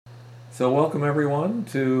So, welcome everyone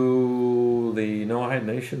to the Noahide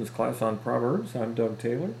Nations class on Proverbs. I'm Doug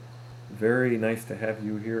Taylor. Very nice to have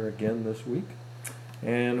you here again this week.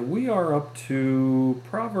 And we are up to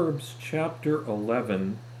Proverbs chapter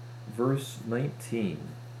 11, verse 19.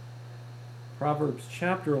 Proverbs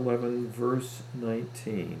chapter 11, verse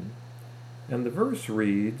 19. And the verse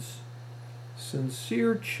reads,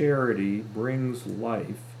 "Sincere charity brings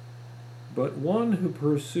life, but one who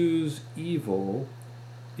pursues evil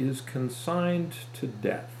is consigned to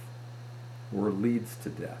death," or leads to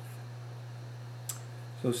death.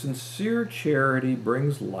 So sincere charity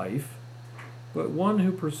brings life, but one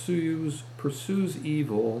who pursues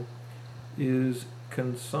evil is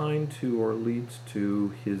consigned to or leads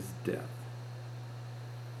to his death.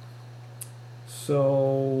 So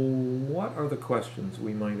what are the questions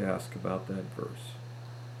we might ask about that verse?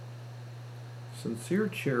 Sincere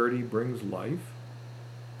charity brings life,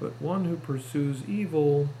 but one who pursues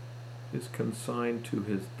evil is consigned to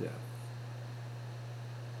his death.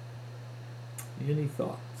 Any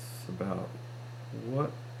thoughts about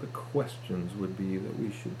what the questions would be that we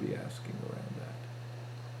should be asking around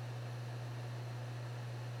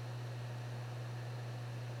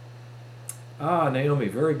that? Naomi,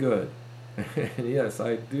 very good. Yes,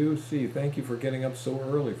 I do see. Thank you for getting up so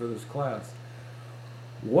early for this class.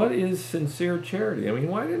 What is sincere charity? I mean,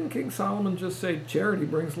 why didn't King Solomon just say charity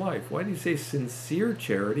brings life? Why did he say sincere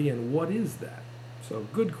charity, and what is that? So,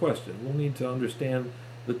 good question. We'll need to understand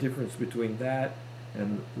the difference between that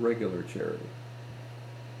and regular charity.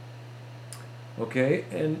 Okay,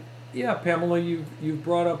 and yeah, Pamela, you've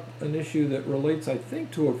brought up an issue that relates, I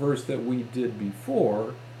think, to a verse that we did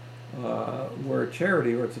before, where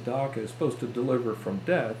charity, or tzedakah, is supposed to deliver from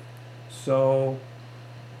death. So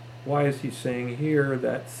why is he saying here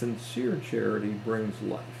that sincere charity brings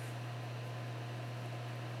life?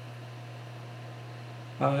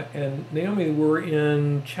 And Naomi, we're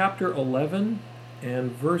in chapter 11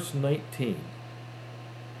 and verse 19.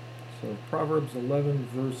 So Proverbs 11,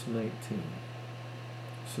 verse 19.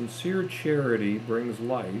 Sincere charity brings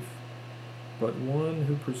life, but one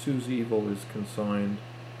who pursues evil is consigned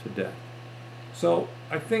to death. So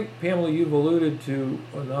I think, Pamela, you've alluded to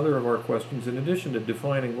another of our questions. In addition to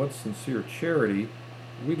defining what's sincere charity,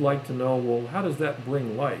 we'd like to know, well, how does that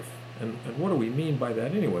bring life? And what do we mean by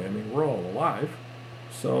that anyway? I mean, we're all alive.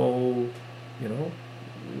 So,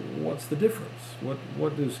 what's the difference?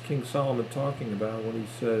 What is King Solomon talking about when he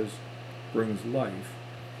says brings life?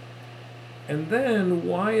 And then,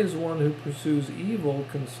 why is one who pursues evil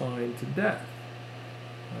consigned to death?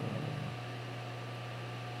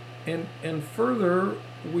 And further,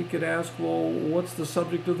 we could ask, well, what's the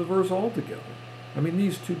subject of the verse altogether? I mean,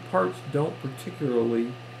 these two parts don't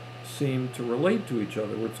particularly seem to relate to each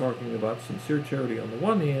other. We're talking about sincere charity on the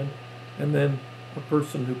one hand, and then a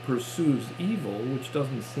person who pursues evil, which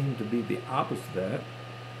doesn't seem to be the opposite of that.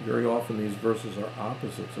 Very often these verses are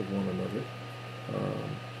opposites of one another.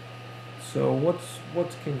 So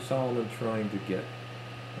what's King Solomon trying to get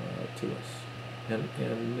to us?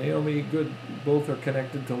 And Naomi, good, both are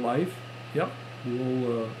connected to life. Yep.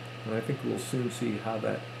 And I think we'll soon see how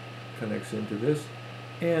that connects into this.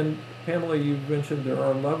 And Pamela, you mentioned there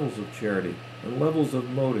are levels of charity and levels of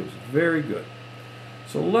motives. Very good.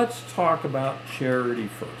 So let's talk about charity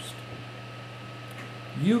first.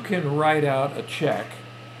 You can write out a check,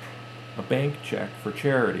 a bank check for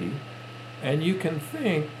charity, and you can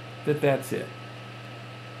think that that's it.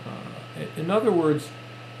 In other words,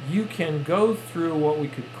 you can go through what we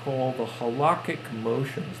could call the halakhic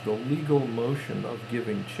motions, the legal motion of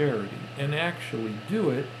giving charity, and actually do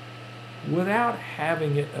it without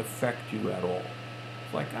having it affect you at all.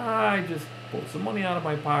 It's like, I just pulled some money out of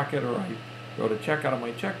my pocket, or I wrote a check out of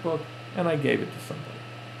my checkbook, and I gave it to somebody.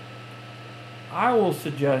 I will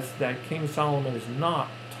suggest that King Solomon is not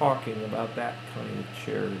talking about that kind of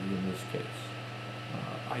charity in this case.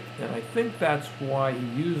 And I think that's why he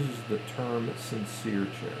uses the term sincere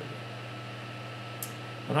charity.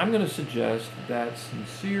 And I'm going to suggest that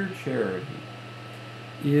sincere charity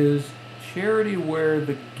is charity where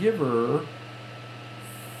the giver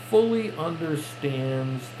fully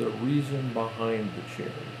understands the reason behind the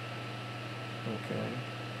charity. Okay?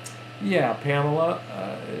 Yeah, Pamela,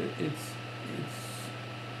 it's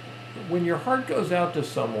when your heart goes out to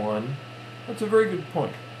someone, that's a very good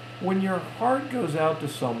point. When your heart goes out to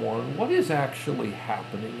someone, what is actually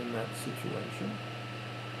happening in that situation?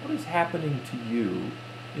 What is happening to you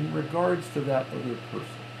in regards to that other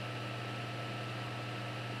person?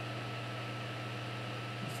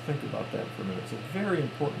 Let's think about that for a minute. It's a very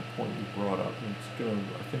important point you brought up, and it's going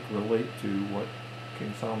to, I think, relate to what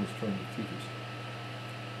King Solomon's trying to teach us.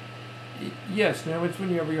 Yes, now it's when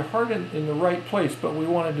you have your heart in the right place, but we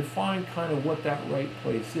want to define kind of what that right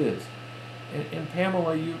place is. And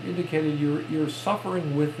Pamela, you indicated you're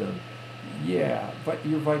suffering with them. Yeah, but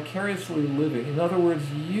you're vicariously living. In other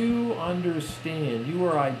words, you understand, you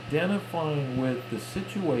are identifying with the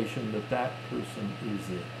situation that that person is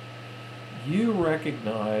in. You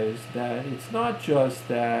recognize that it's not just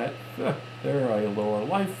that they're a lower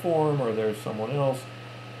life form or they're someone else,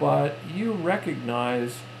 but you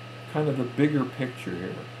recognize kind of the bigger picture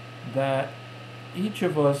here, that each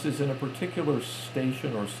of us is in a particular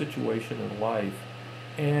station or situation in life,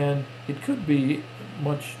 and it could be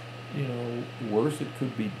much, worse. It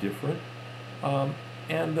could be different,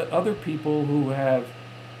 and the other people who have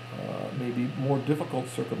maybe more difficult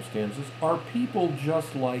circumstances are people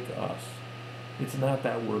just like us. It's not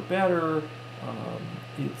that we're better.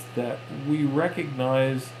 It's that we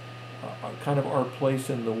recognize kind of our place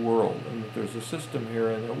in the world, and that there's a system here,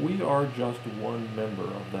 and that we are just one member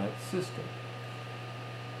of that system.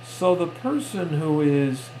 So the person who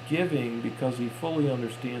is giving because he fully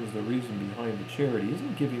understands the reason behind the charity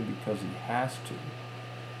isn't giving because he has to.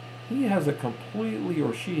 He has a completely,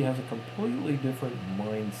 or she has a completely different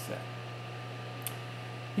mindset.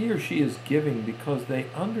 He or she is giving because they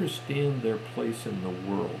understand their place in the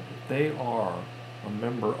world. They are a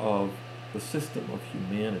member of the system of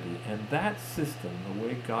humanity, and that system, the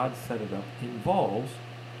way God set it up, involves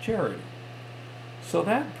charity. So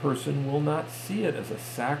that person will not see it as a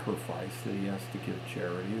sacrifice that he has to give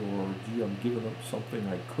charity, or, gee, I'm giving up something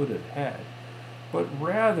I could have had. But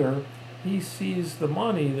rather, he sees the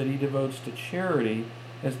money that he devotes to charity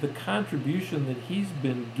as the contribution that he's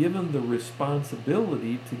been given the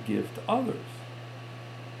responsibility to give to others.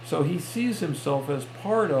 So he sees himself as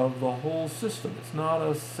part of the whole system. It's not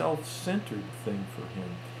a self-centered thing for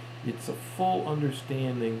him. It's a full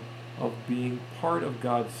understanding of being part of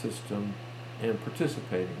God's system and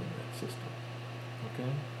participating in that system.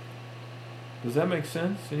 Okay? Does that make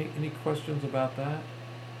sense? Any questions about that?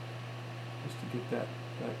 Just to get that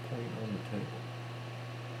point on the table.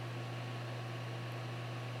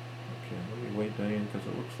 Okay, let me wait, Diane, because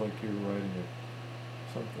it looks like you're writing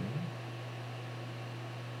something.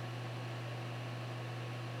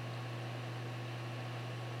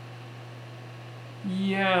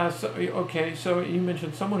 Yeah, so you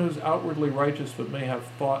mentioned someone who's outwardly righteous but may have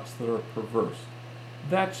thoughts that are perverse.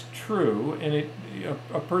 That's true, and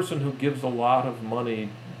a person who gives a lot of money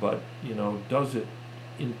but, does it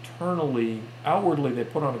internally, outwardly they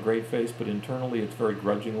put on a great face, but internally it's very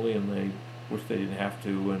grudgingly, and they wish they didn't have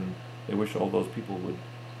to, and they wish all those people would,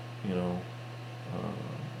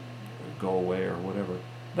 go away or whatever.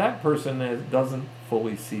 That person doesn't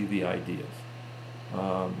fully see the ideas.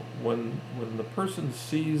 When the person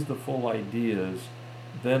sees the full ideas,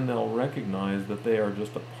 then they'll recognize that they are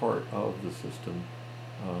just a part of the system,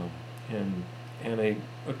 and a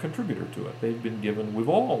contributor to it. They've been given, we've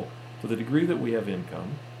all, to the degree that we have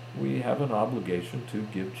income, we have an obligation to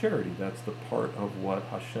give charity. That's the part of what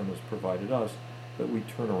Hashem has provided us that we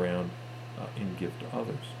turn around and give to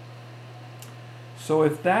others. So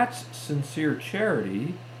if that's sincere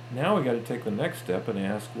charity, now we got to take the next step and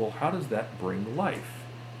ask, well, how does that bring life?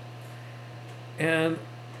 And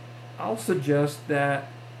I'll suggest that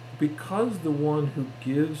because the one who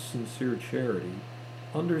gives sincere charity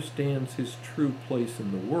understands his true place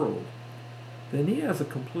in the world, then he has a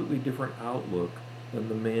completely different outlook than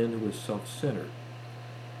the man who is self-centered.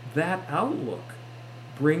 That outlook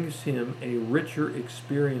brings him a richer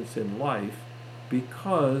experience in life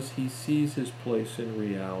because he sees his place in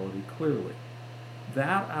reality clearly.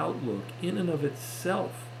 That outlook, in and of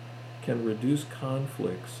itself, can reduce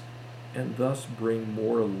conflicts and thus bring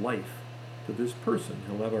more life to this person.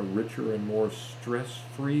 He'll have a richer and more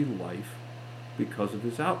stress-free life because of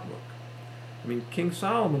his outlook. I mean, King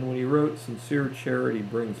Solomon, when he wrote "Sincere charity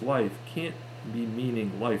brings life," can't be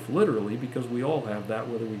meaning life literally, because we all have that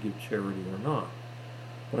whether we give charity or not.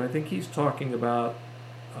 But I think he's talking about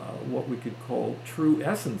what we could call true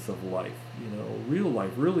essence of life, real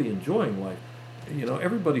life, really enjoying life.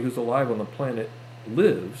 Everybody who's alive on the planet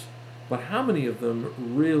lives, but how many of them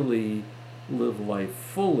really live life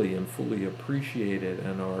fully and fully appreciate it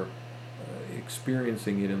and are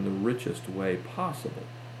experiencing it in the richest way possible?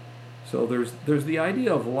 So there's the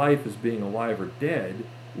idea of life as being alive or dead,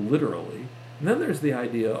 literally, and then there's the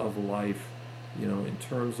idea of life, in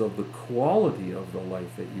terms of the quality of the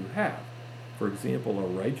life that you have. For example, a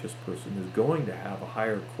righteous person is going to have a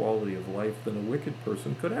higher quality of life than a wicked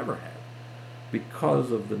person could ever have,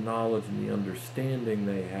 because of the knowledge and the understanding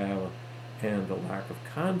they have and the lack of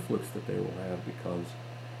conflicts that they will have because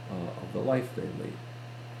of the life they lead.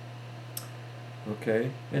 Okay,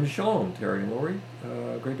 and shalom, Terry and Lori.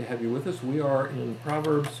 Great to have you with us. We are in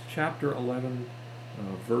Proverbs chapter 11,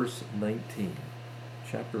 verse 19.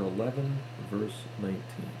 Chapter 11, verse 19.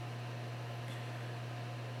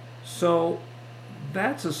 So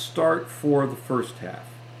that's a start for the first half.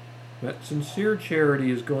 That sincere charity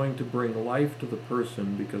is going to bring life to the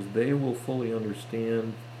person because they will fully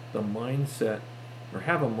understand the mindset, or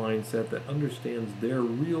have a mindset that understands their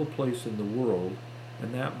real place in the world.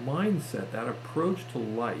 And that mindset, that approach to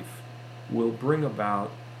life, will bring about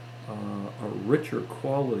a richer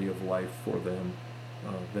quality of life for them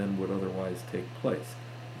than would otherwise take place.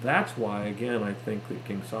 That's why, again, I think that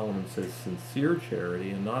King Solomon says sincere charity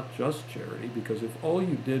and not just charity, because if all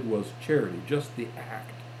you did was charity, just the act,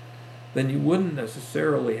 then you wouldn't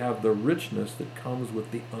necessarily have the richness that comes with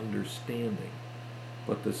the understanding.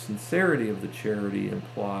 But the sincerity of the charity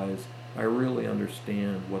implies I really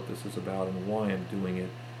understand what this is about and why I'm doing it,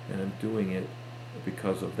 and I'm doing it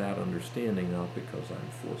because of that understanding, not because I'm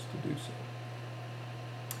forced to do so.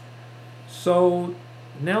 So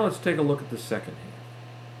now let's take a look at the second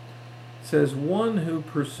half. It says, one who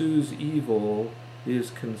pursues evil is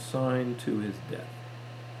consigned to his death.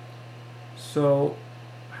 So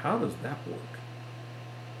how does that work?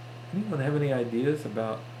 Anyone have any ideas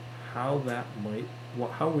about how that might,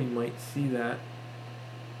 how we might see that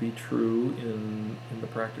be true in the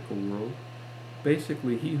practical world?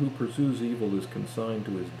 Basically, he who pursues evil is consigned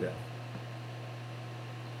to his death.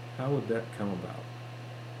 How would that come about?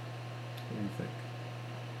 What do you think?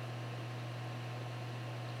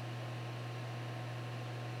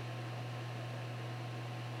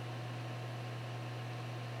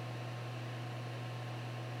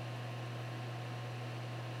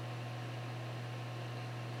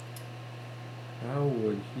 How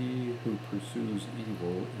would he who pursues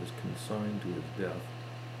evil is consigned to his death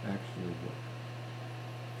actually work?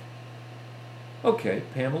 Okay,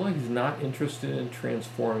 Pamela, he's not interested in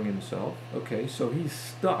transforming himself. Okay, so he's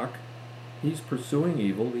stuck. He's pursuing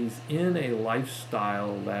evil. He's in a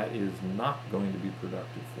lifestyle that is not going to be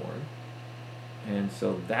productive for him. And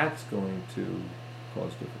so that's going to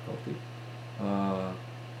cause difficulty.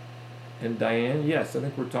 And Diane, yes, I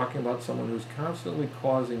think we're talking about someone who's constantly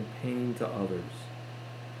causing pain to others.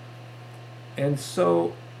 And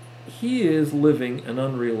so he is living an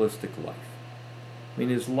unrealistic life. I mean,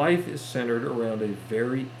 his life is centered around a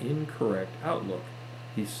very incorrect outlook.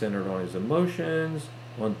 He's centered on his emotions,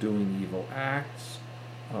 on doing evil acts,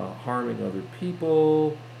 harming other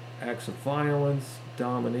people, acts of violence,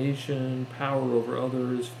 domination, power over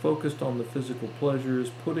others, focused on the physical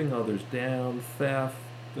pleasures, putting others down, theft,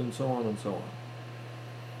 and so on and so on.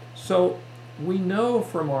 So we know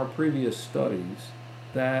from our previous studies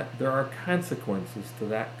that there are consequences to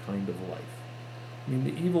that kind of life. I mean,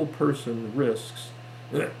 the evil person risks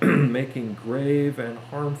making grave and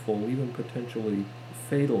harmful, even potentially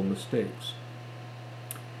fatal mistakes.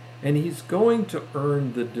 And he's going to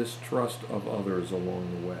earn the distrust of others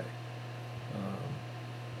along the way.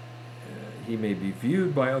 He may be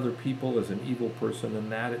viewed by other people as an evil person,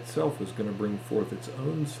 and that itself is going to bring forth its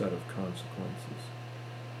own set of consequences.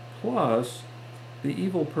 Plus, the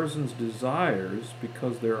evil person's desires,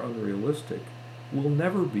 because they're unrealistic, will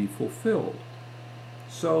never be fulfilled.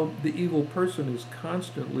 So the evil person is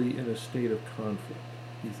constantly in a state of conflict.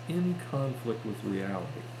 He's in conflict with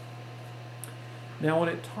reality. Now, when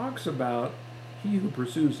it talks about he who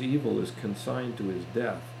pursues evil is consigned to his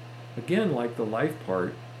death, again, like the life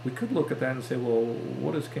part, we could look at that and say, well,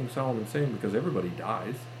 what is King Solomon saying? Because everybody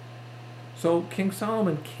dies. So King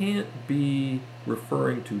Solomon can't be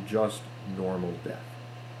referring to just normal death.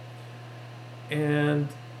 And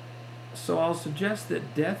so I'll suggest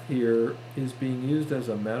that death here is being used as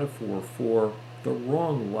a metaphor for the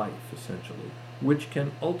wrong life, essentially, which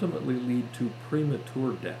can ultimately lead to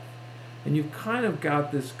premature death. And you've kind of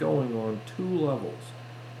got this going on two levels.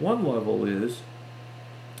 One level is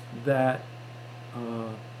that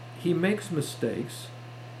he makes mistakes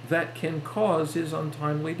that can cause his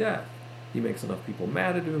untimely death. He makes enough people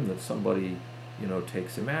mad at him that somebody,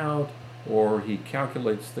 takes him out, or he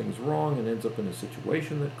calculates things wrong and ends up in a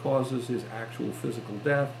situation that causes his actual physical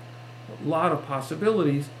death. A lot of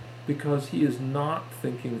possibilities because he is not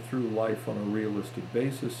thinking through life on a realistic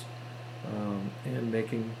basis and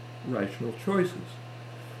making rational choices.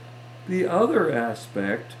 The other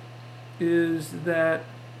aspect is that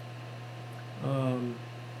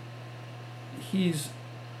he's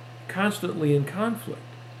constantly in conflict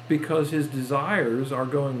because his desires are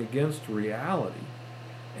going against reality.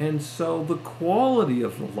 And so the quality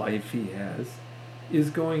of the life he has is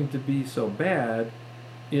going to be so bad,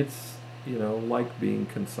 it's, like being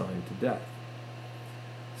consigned to death.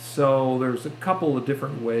 So there's a couple of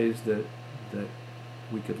different ways that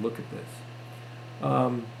we could look at this.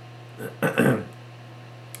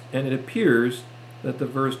 And it appears that the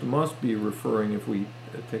verse must be referring, if we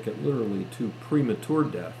take it literally, to premature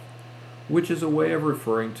death, which is a way of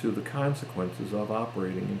referring to the consequences of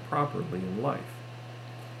operating improperly in life.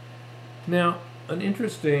 Now, an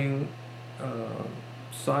interesting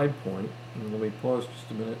side point, and let me pause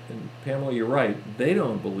just a minute, and Pamela, you're right, they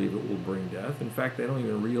don't believe it will bring death. In fact, they don't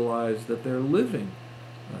even realize that they're living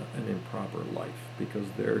an improper life, because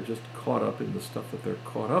they're just caught up in the stuff that they're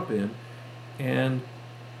caught up in, and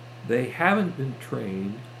they haven't been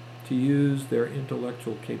trained to use their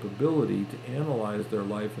intellectual capability to analyze their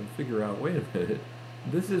life and figure out, wait a minute,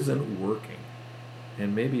 this isn't working,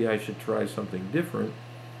 and maybe I should try something different,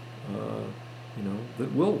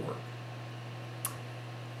 that will work.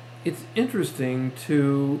 It's interesting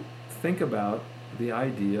to think about the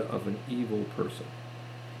idea of an evil person,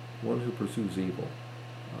 one who pursues evil.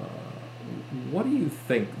 What do you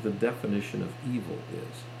think the definition of evil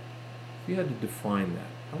is? If you had to define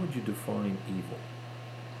that, how would you define evil?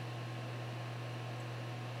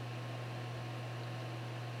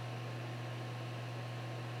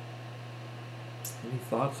 Any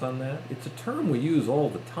thoughts on that? It's a term we use all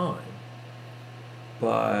the time,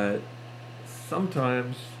 but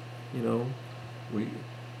sometimes,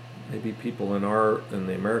 maybe people in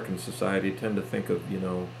the American society tend to think of,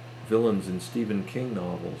 villains in Stephen King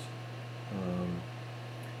novels.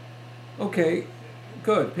 Okay,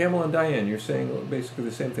 good. Pamela and Diane, you're saying basically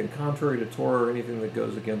the same thing. Contrary to Torah or anything that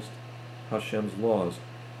goes against Hashem's laws.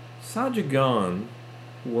 Sajagan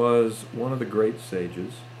was one of the great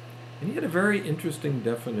sages, and he had a very interesting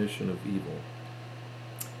definition of evil.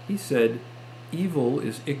 He said, evil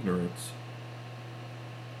is ignorance.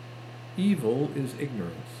 Evil is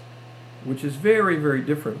ignorance, which is very, very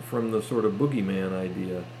different from the sort of boogeyman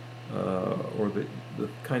idea, or the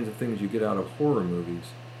kinds of things you get out of horror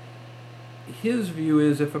movies. His view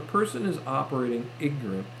is if a person is operating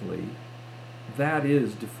ignorantly, that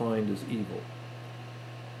is defined as evil.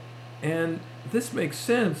 And this makes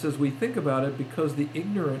sense as we think about it, because the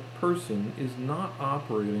ignorant person is not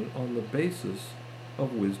operating on the basis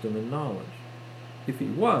of wisdom and knowledge. If he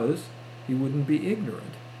was, he wouldn't be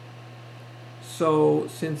ignorant. So,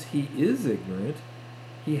 since he is ignorant,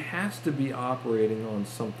 he has to be operating on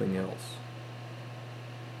something else.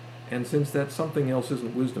 And since that something else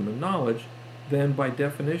isn't wisdom and knowledge, then by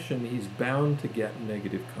definition he's bound to get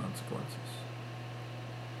negative consequences.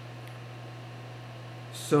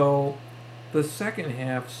 So, the second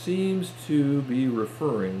half seems to be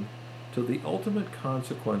referring to the ultimate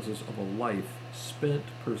consequences of a life spent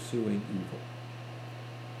pursuing evil.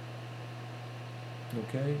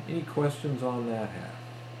 Okay? Any questions on that half?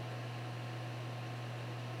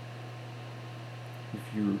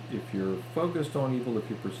 If you're focused on evil, if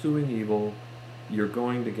you're pursuing evil, you're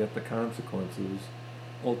going to get the consequences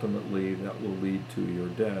ultimately that will lead to your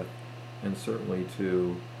death, and certainly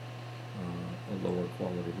to a lower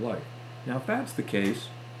quality of life. Now, if that's the case,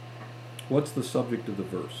 what's the subject of the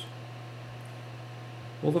verse?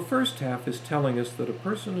 Well, the first half is telling us that a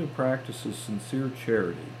person who practices sincere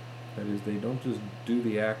charity, that is, they don't just do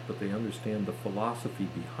the act, but they understand the philosophy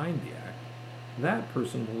behind the act, that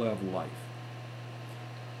person will have life.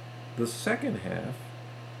 The second half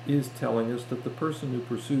is telling us that the person who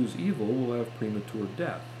pursues evil will have premature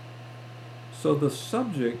death. So the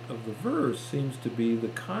subject of the verse seems to be the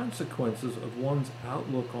consequences of one's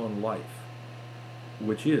outlook on life,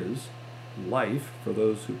 which is life for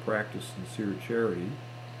those who practice sincere charity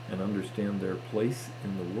and understand their place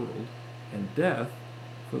in the world, and death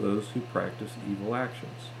for those who practice evil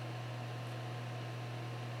actions.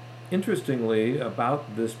 Interestingly,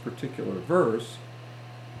 about this particular verse,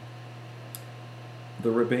 the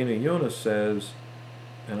Rabbeinu Yonah says,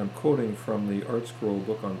 and I'm quoting from the Art Scroll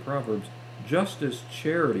book on Proverbs, just as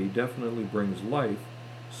charity definitely brings life,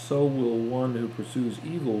 so will one who pursues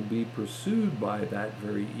evil be pursued by that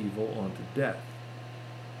very evil unto death.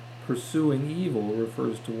 Pursuing evil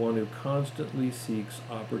refers to one who constantly seeks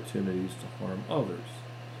opportunities to harm others.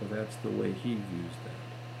 So that's the way he views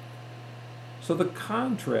that. So the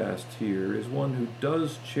contrast here is one who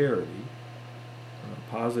does charity,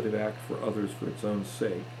 a positive act for others for its own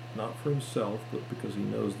sake, not for himself, but because he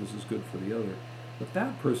knows this is good for the other, but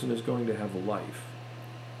that person is going to have a life.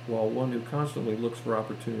 While one who constantly looks for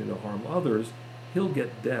opportunity to harm others, he'll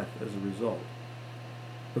get death as a result.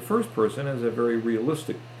 The first person has a very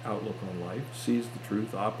realistic outlook on life, sees the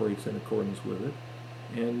truth, operates in accordance with it,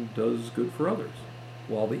 and does good for others.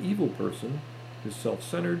 While the evil person is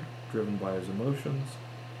self-centered, driven by his emotions,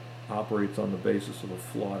 operates on the basis of a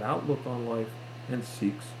flawed outlook on life, and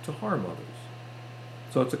seeks to harm others.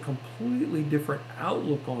 So it's a completely different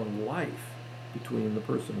outlook on life between the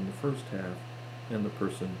person in the first half and the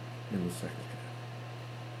person in the second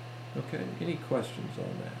half. Okay, any questions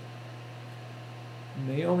on that?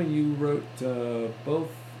 Naomi, you wrote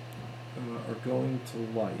both are going to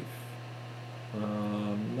life.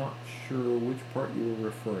 Not sure which part you were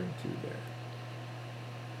referring to there.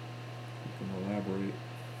 You can elaborate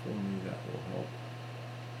for me, that will help.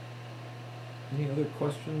 Any other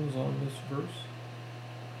questions on this verse?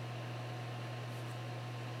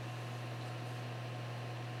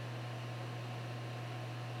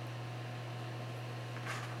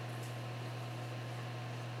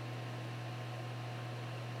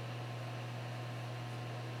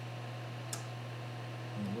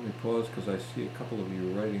 Let me pause because I see a couple of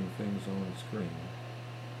you writing things on the screen.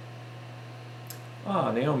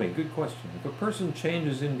 Naomi, good question. If a person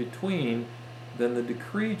changes in between, then the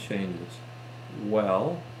decree changes.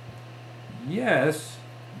 Well, yes,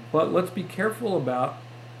 but let's be careful about,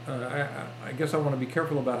 I guess I want to be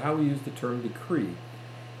careful about how we use the term decree.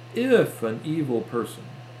 If an evil person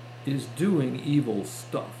is doing evil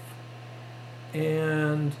stuff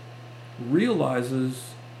and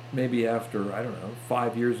realizes, maybe after,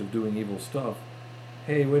 5 years of doing evil stuff,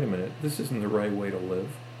 hey, wait a minute, this isn't the right way to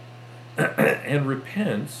live, and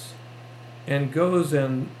repents and goes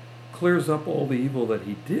and clears up all the evil that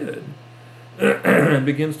he did and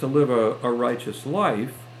begins to live a righteous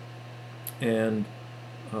life and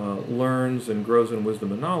learns and grows in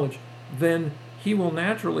wisdom and knowledge, then he will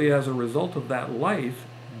naturally, as a result of that life,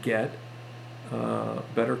 get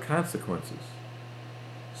better consequences.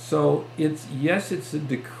 So it's a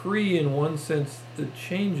decree in one sense that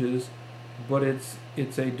changes, but it's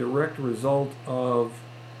a direct result of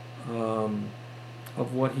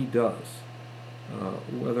what he does.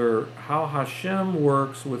 How Hashem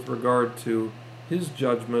works with regard to his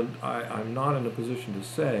judgment, I'm not in a position to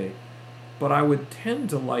say, but I would tend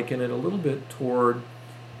to liken it a little bit toward,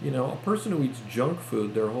 a person who eats junk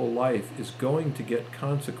food their whole life is going to get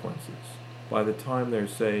consequences by the time they're,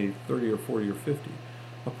 say, 30 or 40 or 50.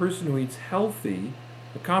 A person who eats healthy,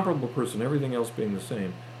 a comparable person, everything else being the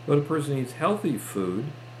same, but a person who eats healthy food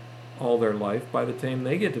all their life, by the time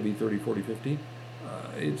they get to be 30, 40, 50,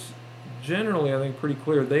 it's generally, I think, pretty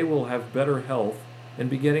clear they will have better health and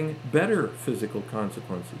be getting better physical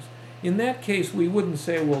consequences. In that case, we wouldn't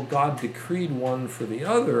say, well, God decreed one for the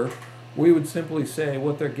other. We would simply say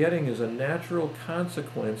what they're getting is a natural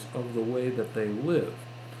consequence of the way that they live.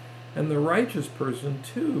 And the righteous person,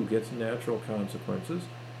 too, gets natural consequences,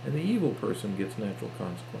 and the evil person gets natural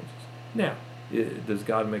consequences. Now, does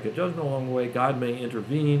God make a judgment along the way? God may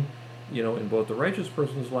intervene, in both the righteous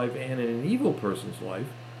person's life and in an evil person's life,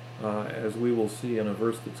 as we will see in a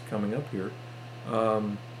verse that's coming up here.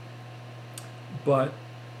 But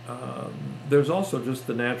there's also just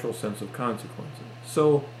the natural sense of consequences.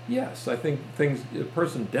 So, yes, I think a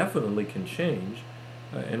person definitely can change,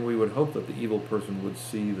 and we would hope that the evil person would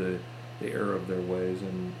see the error of their ways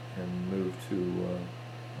and move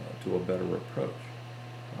to a better approach.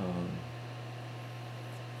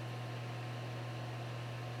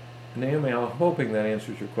 Naomi, I'm hoping that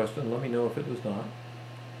answers your question. Let me know if it does not.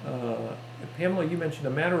 Pamela, you mentioned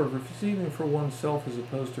a matter of receiving for oneself as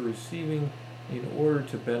opposed to receiving in order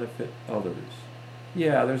to benefit others.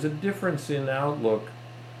 Yeah, there's a difference in outlook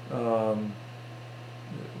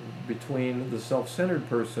between the self-centered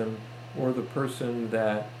person or the person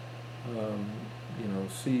that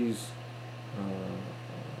sees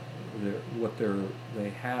what they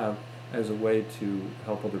have as a way to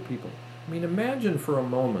help other people. I mean, imagine for a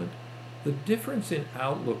moment the difference in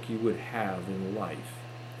outlook you would have in life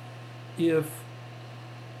if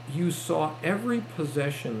you saw every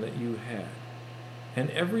possession that you had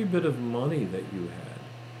and every bit of money that you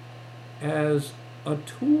had as a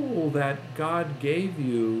tool that God gave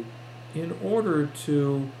you in order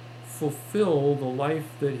to fulfill the life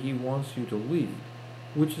that he wants you to lead,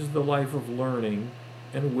 which is the life of learning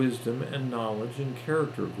and wisdom and knowledge and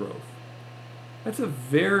character growth. That's a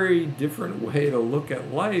very different way to look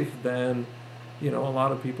at life than, a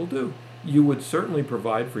lot of people do. You would certainly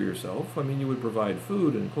provide for yourself. I mean, you would provide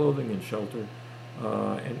food and clothing and shelter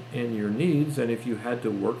and your needs, and if you had to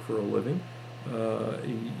work for a living,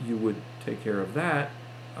 you would take care of that,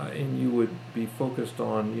 and you would be focused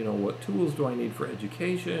on, what tools do I need for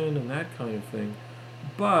education and that kind of thing.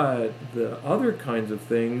 But the other kinds of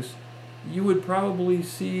things you would probably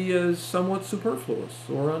see as somewhat superfluous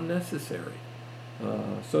or unnecessary.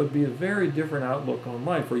 So it'd be a very different outlook on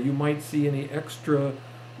life, where you might see any extra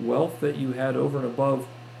wealth that you had over and above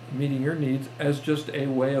meeting your needs as just a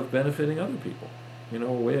way of benefiting other people.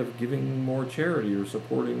 a way of giving more charity or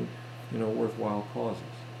supporting, worthwhile causes.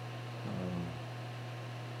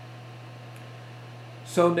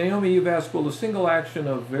 So Naomi, you've asked, will the single action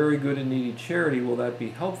of very good and needy charity, will that be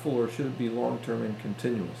helpful or should it be long-term and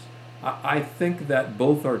continuous? I think that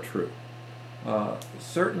both are true.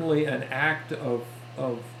 Certainly an act of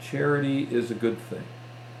charity is a good thing.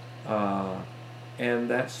 And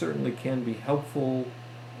that certainly can be helpful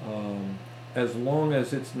as long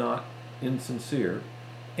as it's not insincere.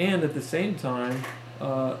 And at the same time,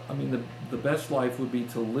 the best life would be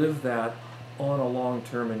to live that on a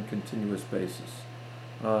long-term and continuous basis.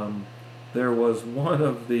 There was one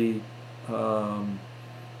of the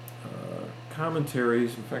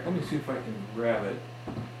commentaries, in fact, let me see if I can grab it,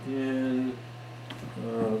 in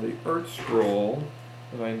the Earth Scroll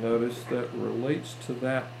that I noticed that relates to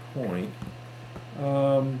that point.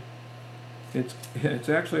 It's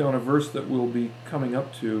actually on a verse that we'll be coming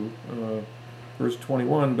up to, verse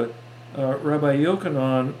 21, but Rabbi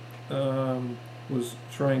Yochanan was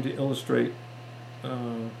trying to illustrate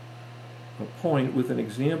a point with an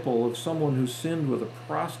example of someone who sinned with a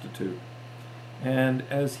prostitute. And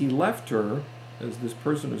as he left her, as this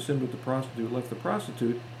person who sinned with the prostitute left the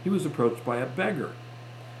prostitute, he was approached by a beggar.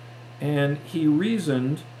 And he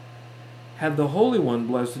reasoned, had the Holy One,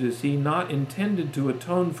 blessed is he, not intended to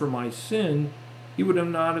atone for my sin, he would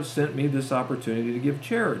not have sent me this opportunity to give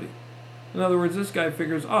charity. In other words, this guy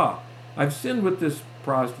figures, I've sinned with this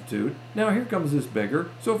prostitute, now here comes this beggar,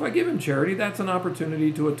 so if I give him charity, that's an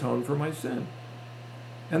opportunity to atone for my sin.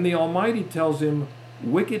 And the Almighty tells him,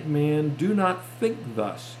 wicked man, do not think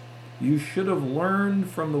thus. You should have learned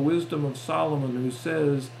from the wisdom of Solomon, who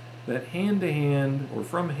says that hand to hand, or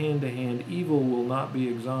from hand to hand, evil will not be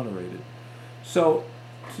exonerated. So,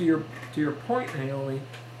 to your point, Naomi,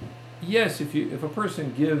 yes, if a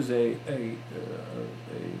person gives a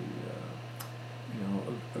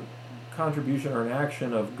contribution or an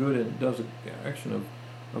action of good and does an action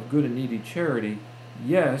of good and needy charity,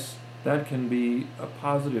 yes, that can be a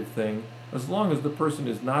positive thing, as long as the person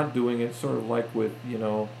is not doing it sort of like with,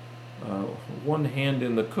 one hand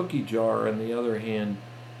in the cookie jar and the other hand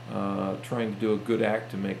trying to do a good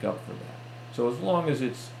act to make up for that. So as long as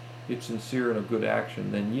it's sincere and a good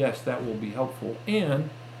action, then yes, that will be helpful. And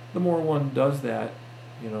the more one does that,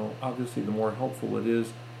 obviously the more helpful it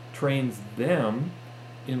is, trains them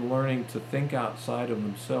in learning to think outside of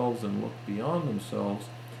themselves and look beyond themselves.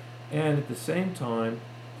 And at the same time,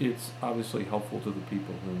 it's obviously helpful to the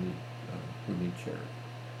people who need charity.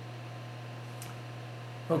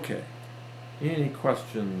 Okay, any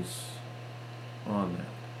questions on that?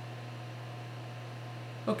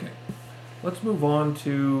 Okay, let's move on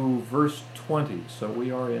to verse 20. So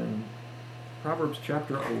we are in Proverbs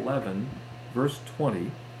chapter 11, verse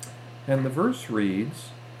 20, and the verse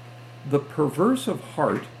reads, the perverse of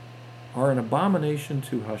heart are an abomination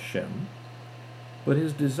to Hashem, but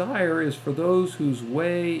his desire is for those whose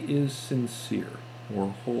way is sincere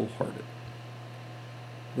or wholehearted.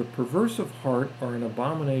 The perverse of heart are an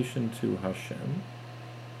abomination to Hashem,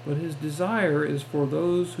 but his desire is for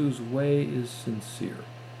those whose way is sincere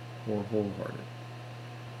or wholehearted.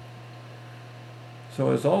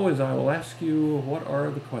 So as always, I will ask you, what are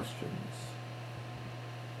the questions?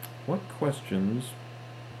 What questions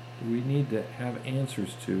do we need to have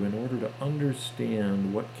answers to in order to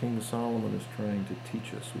understand what King Solomon is trying to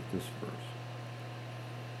teach us with this verse?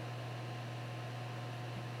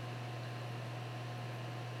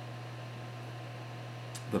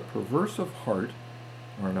 The perverse of heart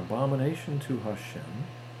are an abomination to Hashem,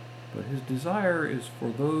 but his desire is for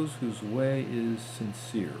those whose way is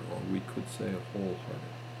sincere, or we could say wholehearted.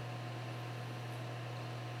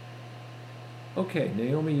 Okay,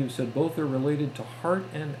 Naomi, you said both are related to heart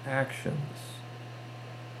and actions.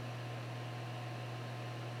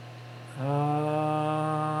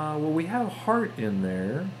 Well, we have heart in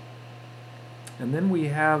there, and then we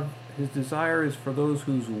have his desire is for those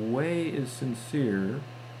whose way is sincere.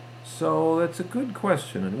 So that's a good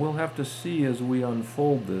question, and we'll have to see as we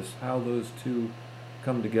unfold this how those two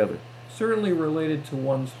come together. Certainly related to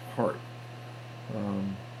one's heart.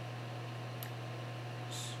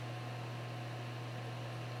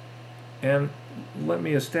 And let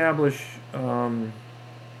me establish, let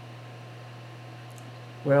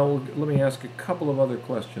me ask a couple of other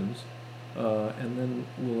questions, and then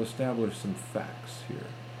we'll establish some facts here.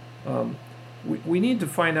 We need to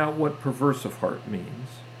find out what perverse of heart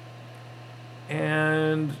means.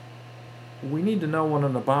 And we need to know what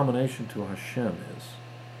an abomination to Hashem is.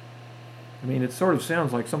 I mean, it sort of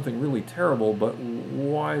sounds like something really terrible, but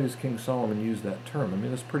why does King Solomon use that term? I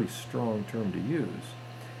mean, it's a pretty strong term to use.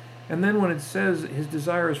 And then when it says his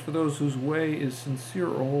desire is for those whose way is sincere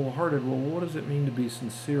or wholehearted, well, what does it mean to be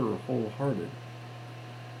sincere or wholehearted?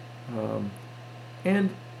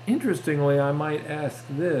 And interestingly, I might ask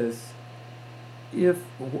this,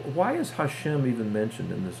 why is Hashem even mentioned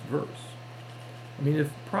in this verse? I mean,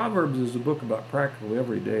 if Proverbs is a book about practical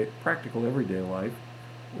everyday life,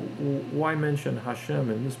 why mention Hashem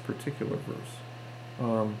in this particular verse?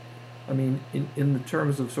 I mean, in the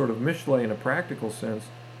terms of sort of Mishlei in a practical sense,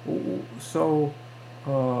 so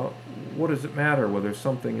what does it matter whether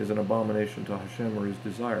something is an abomination to Hashem or his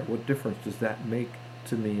desire? What difference does that make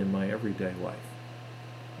to me in my everyday life?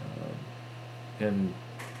 And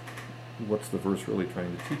what's the verse really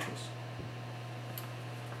trying to teach us?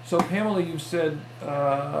 So, Pamela, you said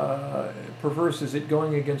perverse, is it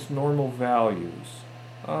going against normal values?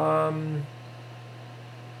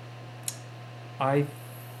 I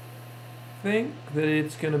think that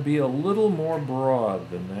it's going to be a little more broad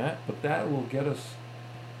than that, but that will get us,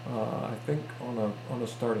 I think, on a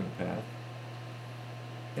starting path.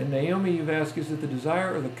 And Naomi, you've asked, is it the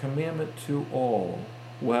desire or the commandment to all?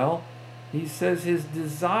 Well, he says his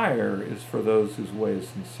desire is for those whose way is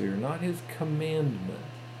sincere, not his commandment,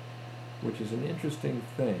 which is an interesting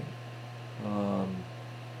thing.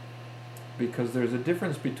 Because there's a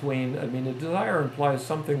difference between, I mean, a desire implies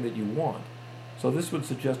something that you want. So this would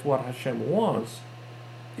suggest what Hashem wants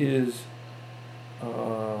is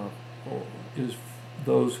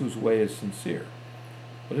those whose way is sincere.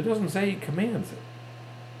 But it doesn't say he commands it.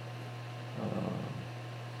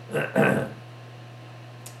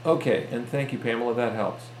 Okay, and thank you, Pamela, that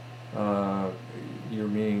helps. You're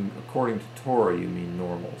meaning, according to Torah, you mean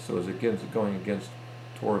normal. So is it going against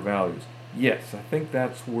Torah values? Yes, I think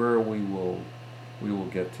that's where we will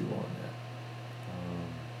get to on that.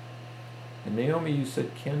 And Naomi, you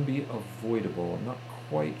said can be avoidable. I'm not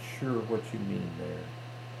quite sure what you mean there.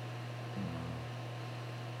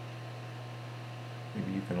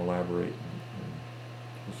 Maybe you can elaborate and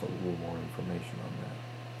give us a little more information on that.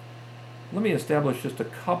 Let me establish just a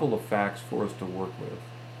couple of facts for us to work with.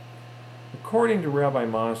 According to Rabbi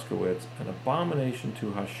Moskowitz, an abomination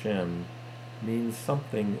to Hashem means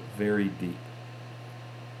something very deep.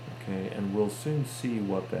 Okay, and we'll soon see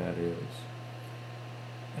what that is.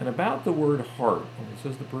 And about the word heart, when it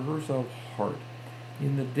says the perverse of heart,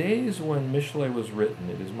 in the days when Mishlei was written,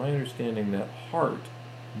 it is my understanding that heart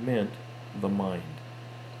meant the mind,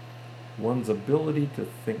 one's ability to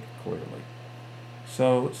think clearly.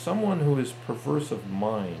 So someone who is perverse of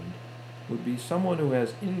mind would be someone who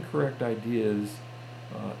has incorrect ideas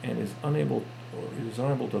and is unable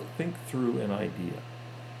to think through an idea.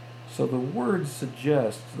 So the word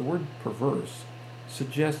perverse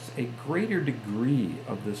suggests a greater degree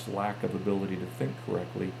of this lack of ability to think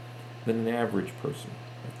correctly than an average person.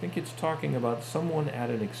 I think it's talking about someone at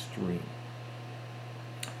an extreme.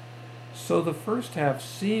 So the first half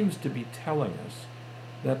seems to be telling us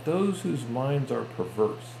that those whose minds are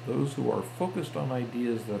perverse, those who are focused on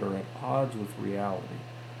ideas that are at odds with reality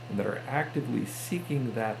and that are actively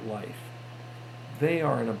seeking that life, they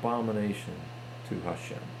are an abomination to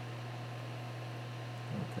Hashem.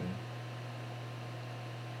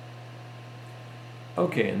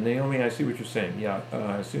 Okay, and Naomi, I see what you're saying. Yeah,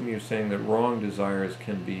 I assume you're saying that wrong desires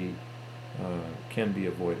can be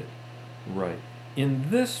avoided. Right. In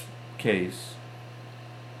this case,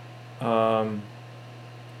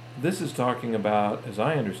 this is talking about, as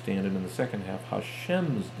I understand it, in the second half,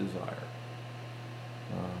 Hashem's desire.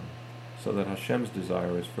 So that Hashem's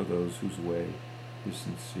desire is for those whose way is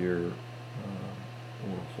sincere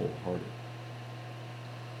or wholehearted.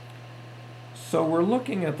 So we're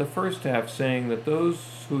looking at the first half saying that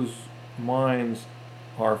those whose minds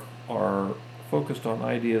are focused on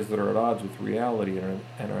ideas that are at odds with reality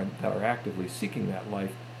that are actively seeking that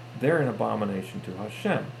life, they're an abomination to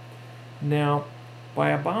Hashem. Now,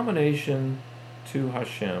 by abomination to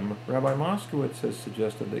Hashem, Rabbi Moskowitz has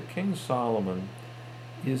suggested that King Solomon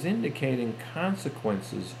is indicating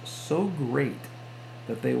consequences so great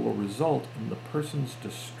that they will result in the person's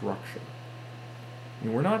destruction.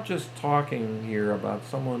 And we're not just talking here about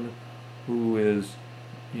someone who is,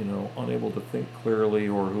 unable to think clearly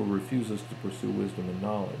or who refuses to pursue wisdom and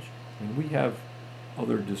knowledge. I mean, we have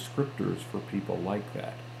other descriptors for people like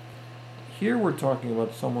that. Here we're talking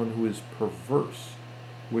about someone who is perverse,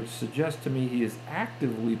 which suggests to me he is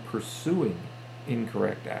actively pursuing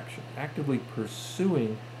incorrect action, actively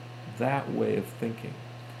pursuing that way of thinking.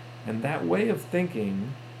 And that way of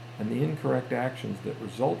thinking and the incorrect actions that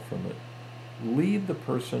result from it lead the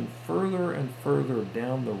person further and further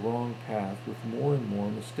down the wrong path with more and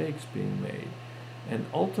more mistakes being made. And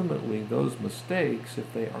ultimately, those mistakes,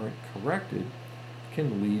 if they aren't corrected,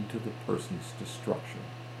 can lead to the person's destruction.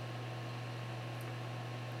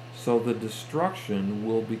 So the destruction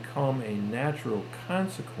will become a natural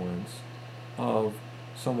consequence of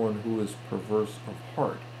someone who is perverse of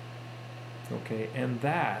heart. Okay, and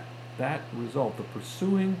that result, the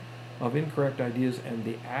pursuing of incorrect ideas and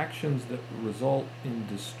the actions that result in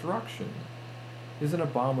destruction, is an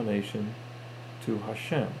abomination to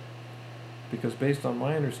Hashem. Because based on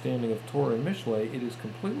my understanding of Torah and Mishlei, it is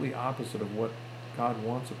completely opposite of what God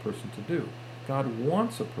wants a person to do. God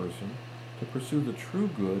wants a person to pursue the true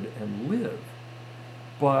good and live.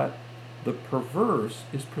 But the perverse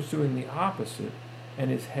is pursuing the opposite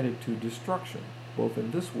and is headed to destruction, both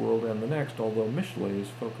in this world and the next, although Mishlei is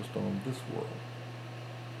focused on this world.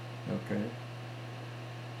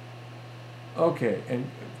 Okay, and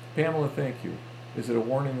Pamela, thank you. Is it a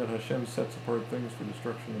warning that Hashem sets apart things for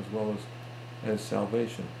destruction as well as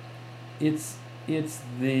salvation? It's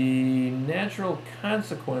the natural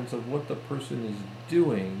consequence of what the person is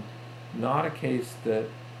doing, not a case that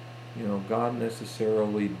God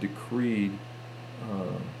necessarily decreed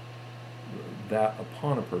that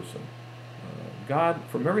upon a person. God,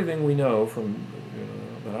 from everything we know, from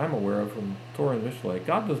that I'm aware of from Torah and Mishlei,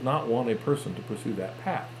 God does not want a person to pursue that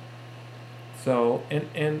path. So,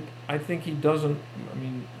 and I think He doesn't. I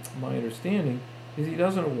mean, my understanding is He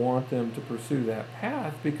doesn't want them to pursue that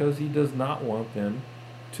path because He does not want them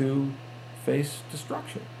to face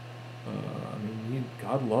destruction.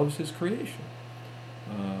 God loves His creation.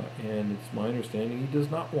 And it's my understanding He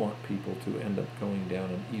does not want people to end up going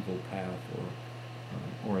down an evil path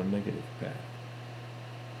or a negative path.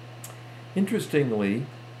 Interestingly,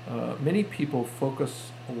 many people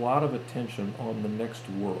focus a lot of attention on the next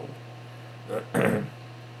world.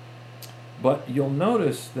 But you'll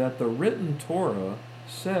notice that the written Torah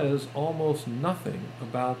says almost nothing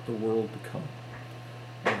about the world to come.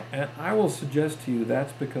 And I will suggest to you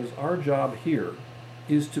that's because our job here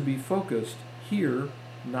is to be focused here,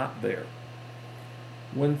 not there.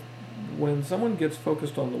 When someone gets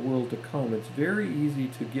focused on the world to come, it's very easy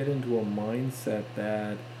to get into a mindset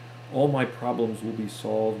that all my problems will be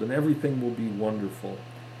solved and everything will be wonderful.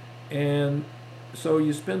 And so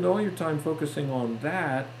you spend all your time focusing on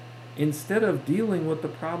that instead of dealing with the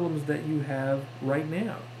problems that you have right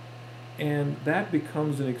now. And that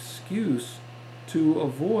becomes an excuse to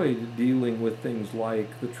avoid dealing with things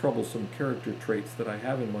like the troublesome character traits that I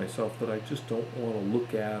have in myself that I just don't want to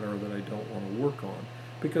look at or that I don't want to work on.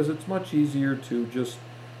 Because it's much easier to just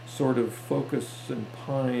sort of focus and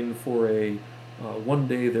pine for a one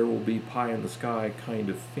day there will be pie in the sky kind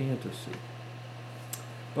of fantasy.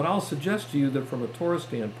 But I'll suggest to you that from a Torah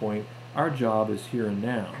standpoint, our job is here and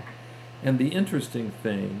now. And the interesting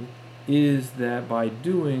thing is that by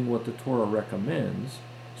doing what the Torah recommends,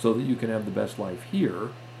 so that you can have the best life here,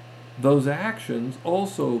 those actions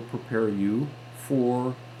also prepare you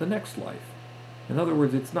for the next life. In other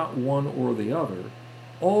words, it's not one or the other.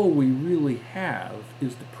 All we really have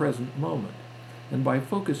is the present moment. And by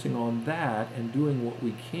focusing on that and doing what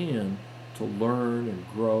we can to learn and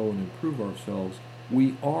grow and improve ourselves,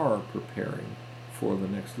 we are preparing for the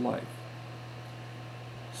next life.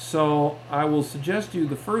 So I will suggest to you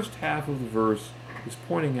the first half of the verse is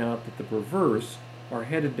pointing out that the perverse are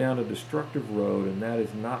headed down a destructive road, and that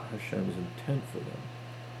is not Hashem's intent for them.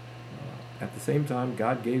 At the same time,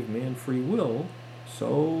 God gave man free will,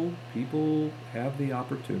 so people have the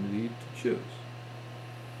opportunity to choose.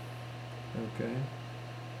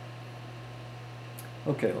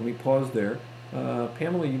 Okay, let me pause there.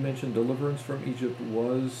 Pamela, you mentioned deliverance from Egypt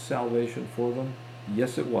was salvation for them.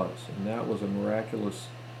 Yes, it was, and that was a miraculous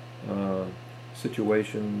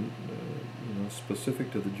situation,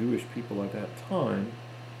 specific to the Jewish people at that time.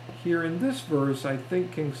 Here in this verse, I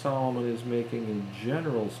think King Solomon is making a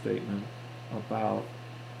general statement about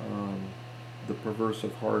the perverse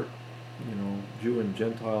of heart, Jew and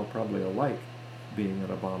Gentile probably alike, being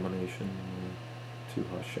an abomination to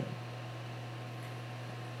Hashem.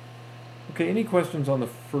 Okay, any questions on the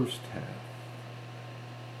first half?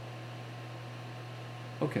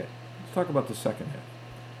 Okay, let's talk about the second half.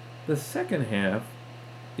 The second half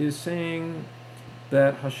is saying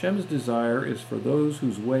that Hashem's desire is for those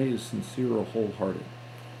whose way is sincere or wholehearted.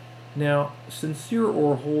 Now, sincere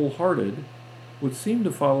or wholehearted would seem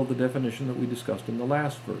to follow the definition that we discussed in the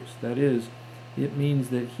last verse. That is, it means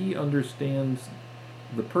that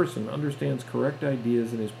the person understands correct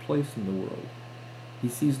ideas and his place in the world. He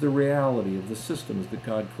sees the reality of the systems that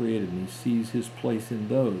God created, and he sees his place in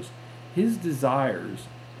those. His desires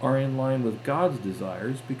are in line with God's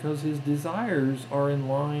desires because his desires are in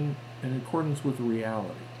line in accordance with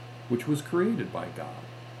reality, which was created by God.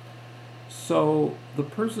 So the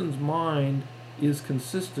person's mind is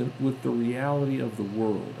consistent with the reality of the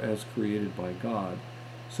world as created by God.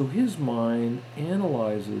 So his mind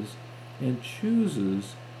analyzes and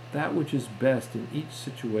chooses that which is best in each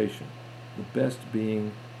situation, the best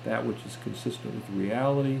being that which is consistent with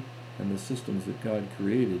reality and the systems that God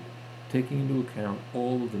created, taking into account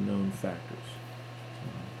all of the known factors.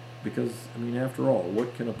 Because, I mean, after all,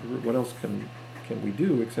 what else can we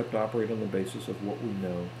do except operate on the basis of what we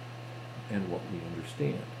know and what we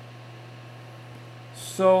understand?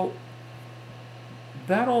 So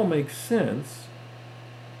that all makes sense,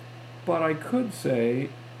 but I could say,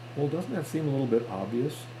 well, doesn't that seem a little bit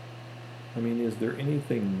obvious? I mean, is there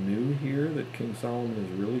anything new here that King Solomon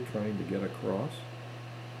is really trying to get across?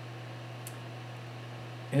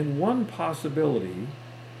 And one possibility,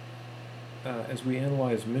 as we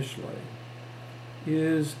analyze Mishle,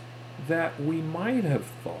 is that we might have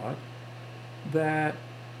thought that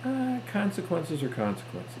consequences are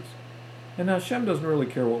consequences. And Hashem doesn't really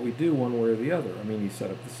care what we do one way or the other. I mean, he set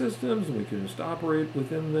up the systems, and we can just operate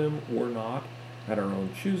within them or not at our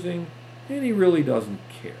own choosing, and he really doesn't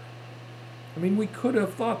care. I mean, we could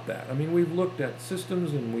have thought that. I mean, we've looked at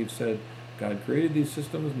systems, and we've said God created these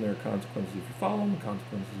systems, and there are consequences if you follow them,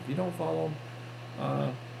 consequences if you don't follow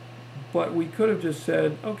them. But we could have just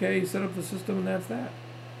said, okay, he set up the system, and that's that.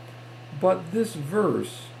 But this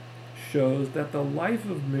verse shows that the life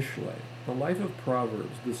of Mishle, the life of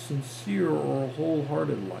Proverbs, the sincere or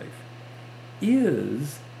wholehearted life,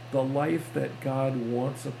 is the life that God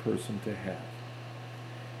wants a person to have.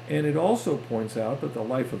 And it also points out that the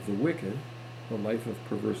life of the wicked, the life of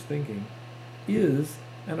perverse thinking, is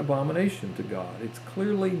an abomination to God. It's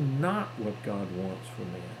clearly not what God wants for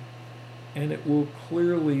man, and it will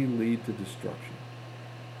clearly lead to destruction.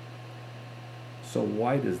 So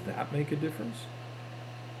why does that make a difference?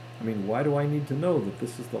 I mean, why do I need to know that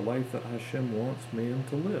this is the life that Hashem wants man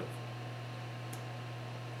to live?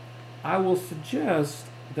 I will suggest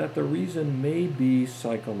that the reason may be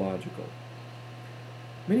psychological.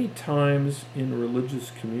 Many times in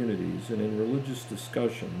religious communities and in religious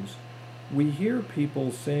discussions, we hear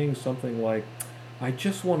people saying something like, I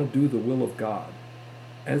just want to do the will of God,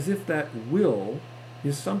 as if that will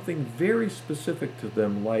is something very specific to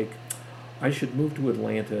them, like, I should move to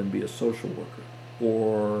Atlanta and be a social worker,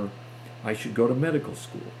 or I should go to medical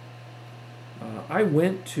school. I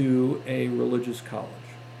went to a religious college,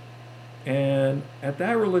 and at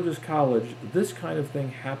that religious college, this kind of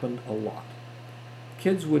thing happened a lot.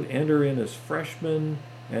 Kids would enter in as freshmen,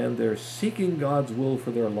 and they're seeking God's will for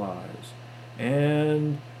their lives.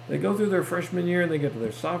 And they go through their freshman year, and they get to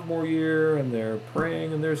their sophomore year, and they're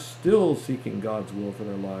praying, and they're still seeking God's will for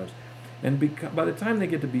their lives. And by the time they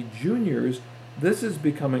get to be juniors, this is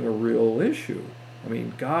becoming a real issue. I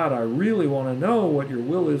mean, God, I really want to know what your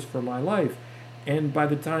will is for my life. And by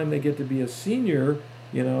the time they get to be a senior,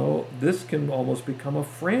 you know, this can almost become a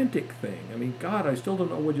frantic thing. I mean, God, I still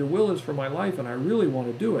don't know what your will is for my life, and I really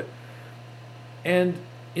want to do it. And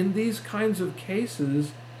in these kinds of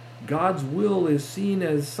cases, God's will is seen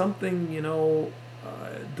as something,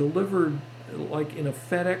 delivered like in a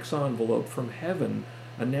FedEx envelope from heaven,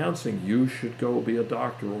 announcing you should go be a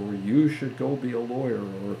doctor, or you should go be a lawyer,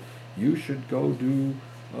 or you should go do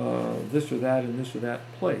this or that in this or that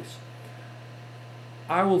place.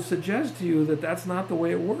 I will suggest to you that that's not the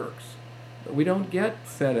way it works. That we don't get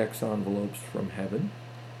FedEx envelopes from heaven.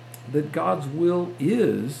 That God's will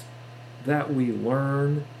is that we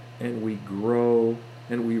learn and we grow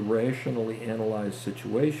and we rationally analyze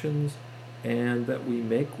situations, and that we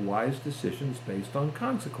make wise decisions based on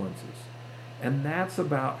consequences. And that's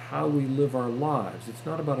about how we live our lives. It's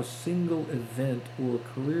not about a single event or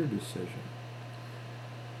career decision.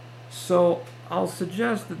 So I'll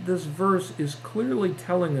suggest that this verse is clearly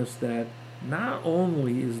telling us that not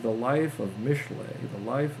only is the life of Mishle, the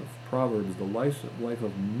life of Proverbs, the life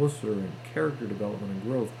of Musar and character development and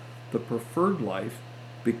growth, the preferred life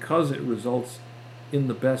because it results in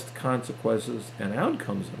the best consequences and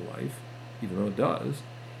outcomes in life, even though it does,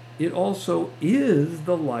 it also is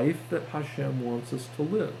the life that Hashem wants us to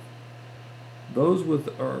live. Those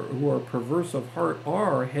who are perverse of heart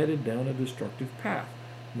are headed down a destructive path,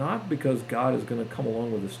 not because God is going to come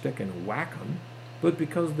along with a stick and whack them, but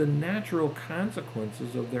because the natural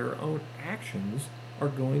consequences of their own actions are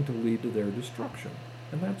going to lead to their destruction.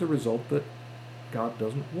 And that's a result that God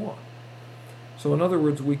doesn't want. So in other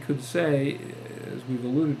words, we could say, as we've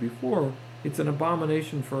alluded before, it's an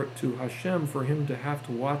abomination to Hashem for him to have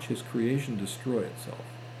to watch his creation destroy itself.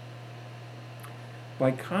 By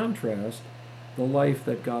contrast, the life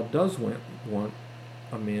that God does want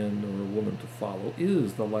a man or a woman to follow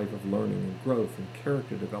is the life of learning and growth and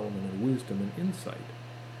character development and wisdom and insight.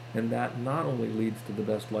 And that not only leads to the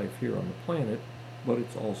best life here on the planet, but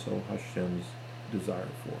it's also Hashem's desire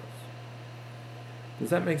for us. Does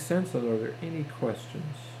that make sense? Or are there any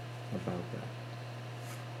questions about that?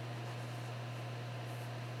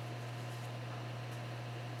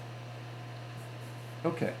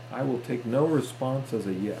 Okay, I will take no response as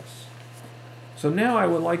a yes. So now I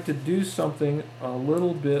would like to do something a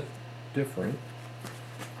little bit different.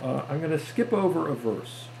 I'm going to skip over a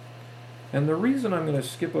verse. And the reason I'm going to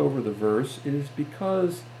skip over the verse is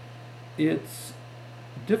because it's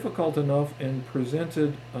difficult enough and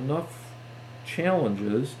presented enough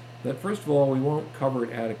challenges that, first of all, we won't cover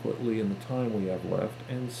it adequately in the time we have left.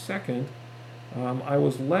 And second, I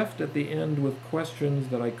was left at the end with questions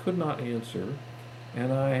that I could not answer.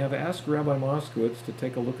 And I have asked Rabbi Moskowitz to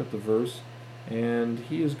take a look at the verse, and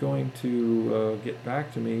he is going to get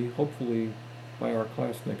back to me, hopefully by our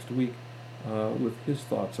class next week, with his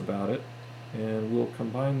thoughts about it. And we'll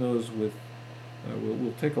combine those with,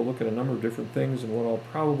 we'll take a look at a number of different things, and what I'll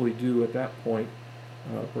probably do at that point,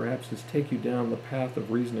 perhaps, is take you down the path of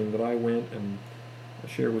reasoning that I went and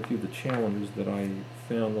share with you the challenges that I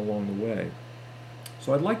found along the way.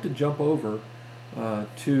 So I'd like to jump over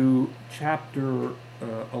to chapter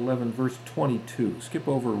 11, verse 22. Skip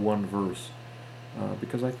over one verse,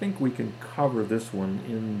 because I think we can cover this one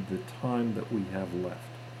in the time that we have left.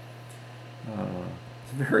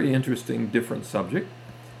 It's a very interesting, different subject.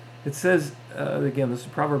 It says, again, this is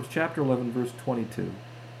Proverbs chapter 11, verse 22,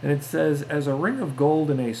 and it says, "As a ring of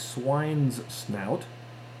gold in a swine's snout,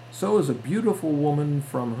 so is a beautiful woman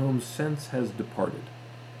from whom sense has departed."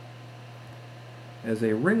 As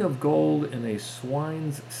a ring of gold in a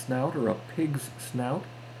swine's snout, or a pig's snout,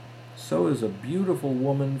 so is a beautiful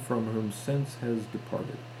woman from whom sense has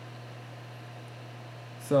departed.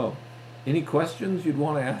 So, any questions you'd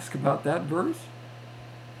want to ask about that verse?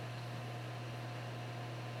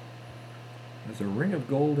 As a ring of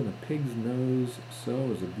gold in a pig's nose,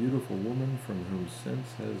 so is a beautiful woman from whom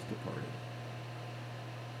sense has departed.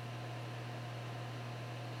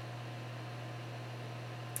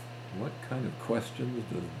 What kind of questions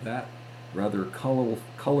does that rather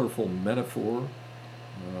colorful metaphor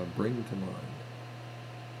bring to mind?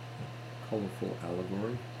 A colorful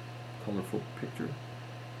allegory, colorful picture.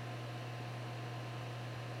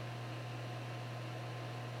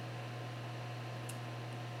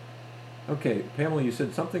 Okay, Pamela, you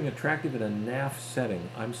said something attractive in a NAF setting.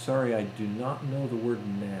 I'm sorry, I do not know the word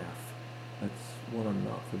NAF. That's one I'm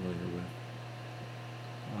not familiar with.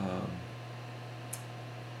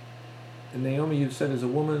 And Naomi, you've said, as a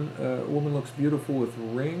woman looks beautiful with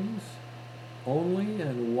rings only,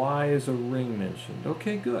 and why is a ring mentioned?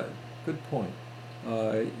 Okay, good point.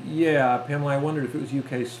 Yeah, Pamela, I wondered if it was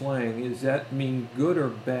UK slang. Does that mean good or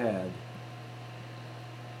bad?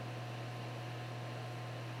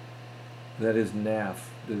 That is NAF.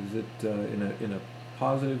 Is it in a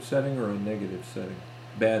positive setting or a negative setting?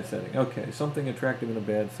 Bad setting. Okay, something attractive in a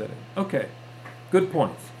bad setting. Okay, good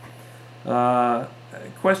points.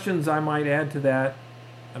 Questions I might add to that.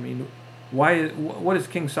 I mean, what is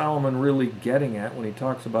King Solomon really getting at when he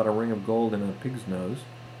talks about a ring of gold in a pig's nose?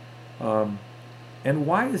 And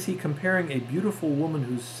why is he comparing a beautiful woman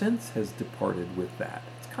whose sense has departed with that?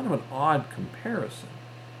 It's kind of an odd comparison.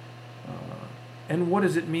 And what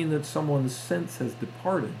does it mean that someone's sense has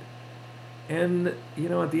departed? And,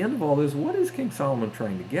 at the end of all this, what is King Solomon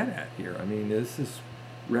trying to get at here? I mean, this is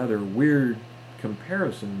rather weird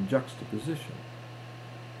comparison and juxtaposition.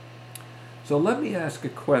 So let me ask a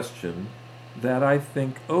question that I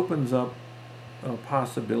think opens up a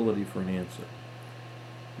possibility for an answer.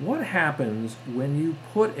 What happens when you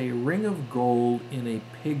put a ring of gold in a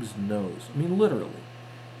pig's nose? I mean, literally.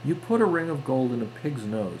 You put a ring of gold in a pig's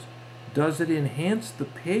nose. Does it enhance the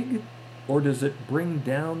pig, or does it bring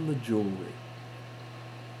down the jewelry?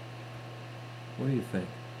 What do you think?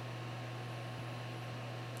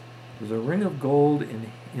 Does a ring of gold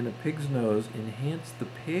in a pig's nose enhance the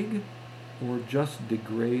pig, or just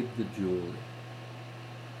degrade the jewelry?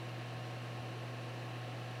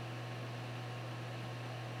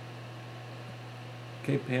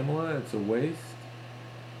 Okay, Pamela, it's a waste.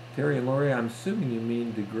 Terry and Lori, I'm assuming you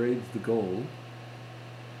mean degrades the gold.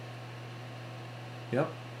 Yep,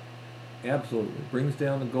 absolutely. Brings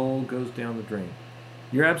down the gold, goes down the drain.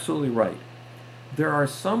 You're absolutely right. There are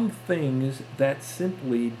some things that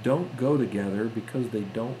simply don't go together because they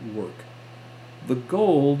don't work. The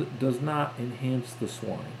gold does not enhance the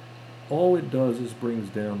swine. All it does is brings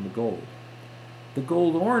down the gold. The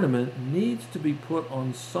gold ornament needs to be put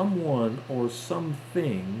on someone or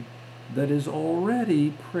something that is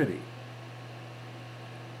already pretty.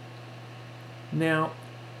 Now,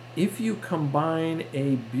 if you combine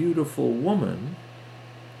a beautiful woman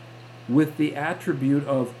with the attribute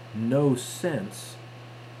of no sense,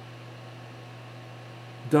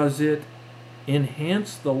 does it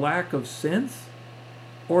enhance the lack of sense,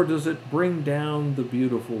 or does it bring down the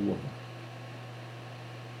beautiful woman?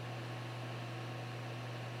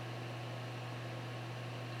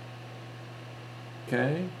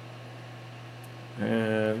 Okay?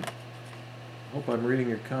 And I hope I'm reading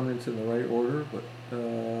your comments in the right order, but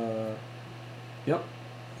yep.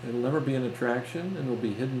 It'll never be an attraction, and it'll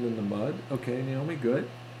be hidden in the mud. Okay, Naomi, good.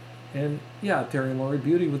 And yeah, Terry and Laurie,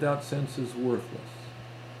 beauty without sense is worthless.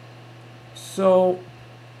 So,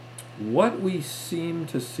 what we seem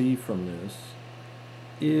to see from this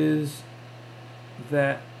is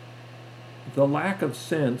that the lack of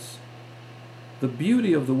sense, the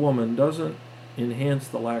beauty of the woman doesn't enhance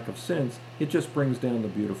the lack of sense, it just brings down the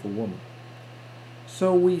beautiful woman.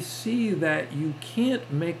 So we see that you can't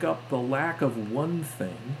make up the lack of one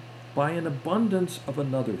thing by an abundance of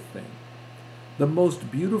another thing. The most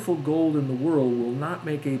beautiful gold in the world will not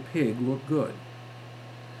make a pig look good.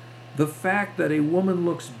 The fact that a woman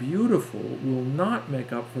looks beautiful will not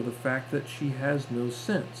make up for the fact that she has no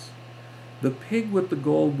sense. The pig with the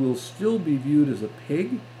gold will still be viewed as a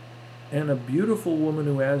pig, and a beautiful woman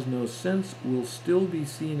who has no sense will still be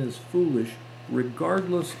seen as foolish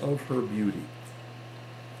regardless of her beauty.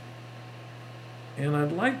 And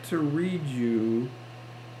I'd like to read you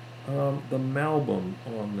the Malbim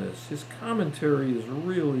on this. His commentary is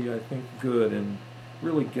really, I think, good and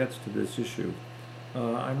really gets to this issue.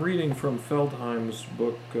 I'm reading from Feldheim's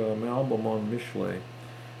book, Malbim on Mishle,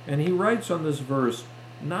 and he writes on this verse,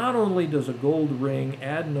 not only does a gold ring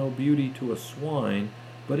add no beauty to a swine,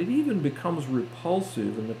 but it even becomes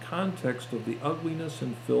repulsive in the context of the ugliness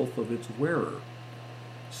and filth of its wearer.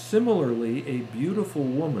 Similarly, a beautiful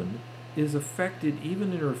woman is affected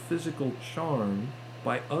even in her physical charm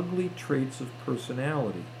by ugly traits of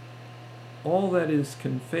personality. All that is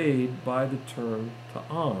conveyed by the term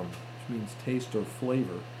ta'am, which means taste or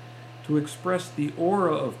flavor, to express the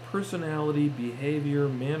aura of personality, behavior,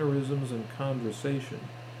 mannerisms, and conversation,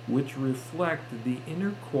 which reflect the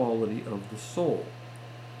inner quality of the soul.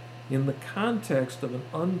 In the context of an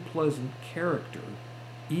unpleasant character,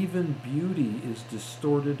 even beauty is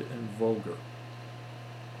distorted and vulgar.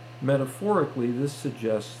 Metaphorically, this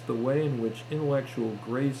suggests the way in which intellectual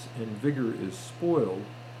grace and vigor is spoiled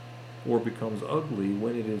or becomes ugly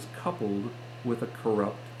when it is coupled with a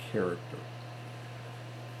corrupt character.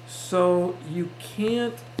 So you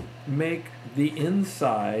can't make the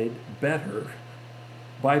inside better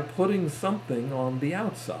by putting something on the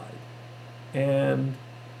outside. And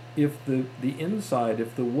if the inside,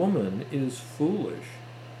 if the woman is foolish,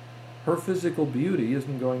 her physical beauty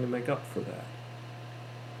isn't going to make up for that.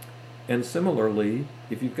 And similarly,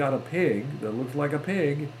 if you've got a pig that looks like a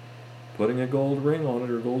pig, putting a gold ring on it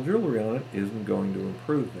or gold jewelry on it isn't going to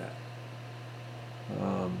improve that.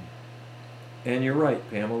 And you're right,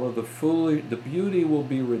 Pamela, the beauty will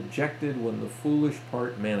be rejected when the foolish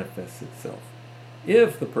part manifests itself.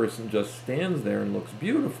 If the person just stands there and looks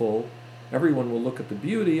beautiful, everyone will look at the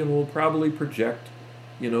beauty and will probably project,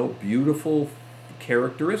 beautiful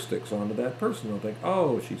characteristics onto that person. They'll think,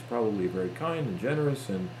 oh, she's probably very kind and generous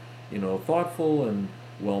and, thoughtful and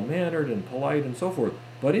well-mannered and polite and so forth.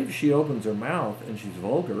 But if she opens her mouth and she's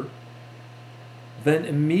vulgar, then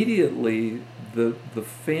immediately the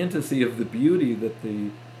fantasy of the beauty that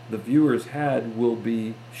the viewers had will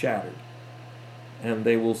be shattered. And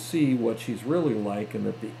they will see what she's really like, and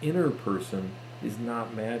that the inner person is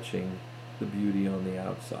not matching the beauty on the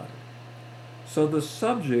outside. So the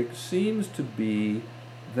subject seems to be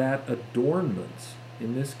that adornments,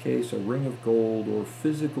 in this case a ring of gold or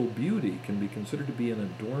physical beauty can be considered to be an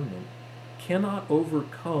adornment, cannot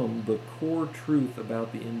overcome the core truth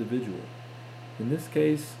about the individual. In this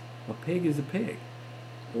case, a pig is a pig,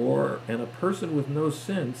 and a person with no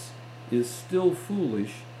sense is still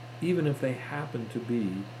foolish, even if they happen to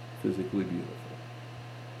be physically beautiful.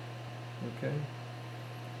 Okay?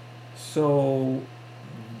 So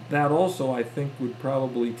that also, I think, would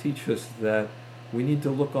probably teach us that we need to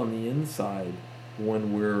look on the inside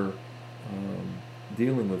when we're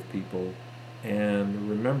dealing with people, and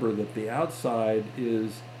remember that the outside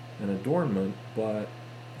is an adornment, but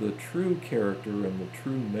the true character and the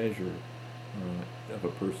true measure of a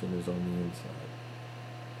person is on the inside.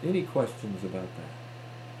 Any questions about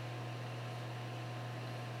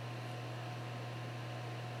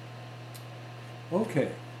that?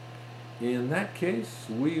 Okay. In that case,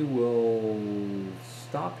 we will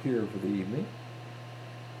stop here for the evening.